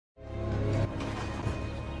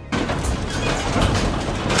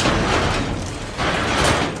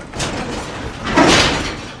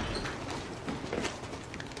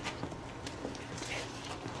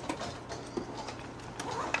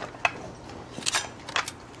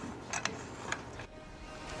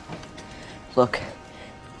Look.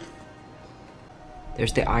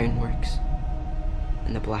 There's the ironworks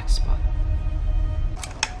and the black spot.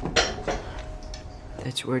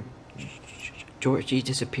 That's where Georgie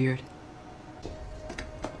disappeared.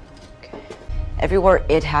 Okay. Everywhere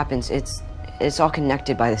it happens, it's all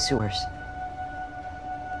connected by the sewers.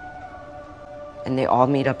 And they all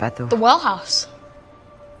meet up at the well house.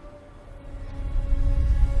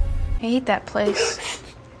 I hate that place.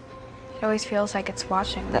 It always feels like it's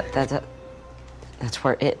watching me. That's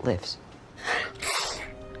where it lives.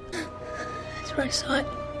 That's where I saw it.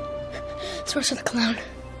 That's where I saw the clown.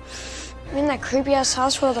 You mean that creepy-ass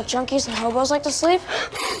house where the junkies and hobos like to sleep?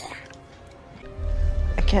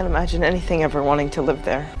 I can't imagine anything ever wanting to live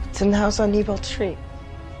there. It's in the house on Newbold Street.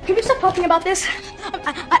 Can we stop talking about this?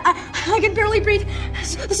 I can barely breathe.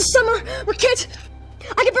 This is summer. We're kids.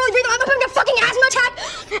 I can barely breathe. I'm having a fucking asthma attack.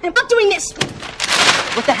 And I'm not doing this.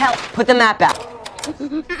 What the hell? Put the map back.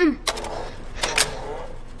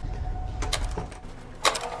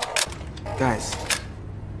 Guys.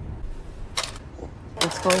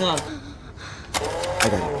 What's going on? I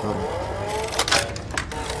got it. Hold on.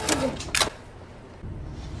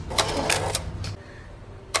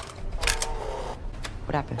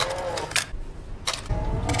 What happened?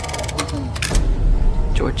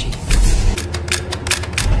 Georgie.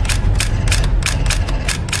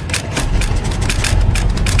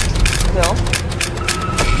 Bill?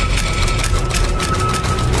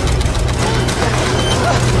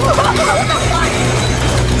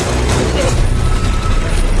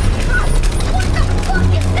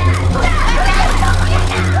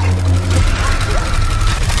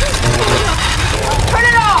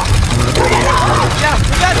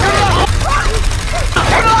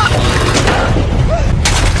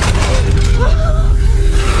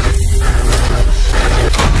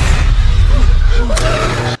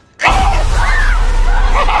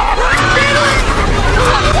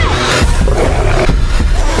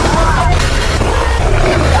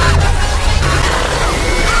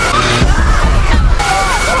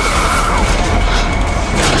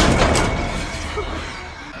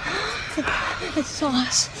 It saw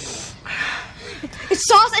us. It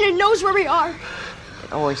saw us and it knows where we are.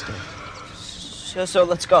 It always did. So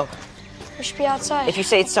let's go. We should be outside. If you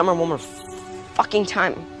say it's summer one more fucking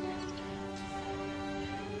time,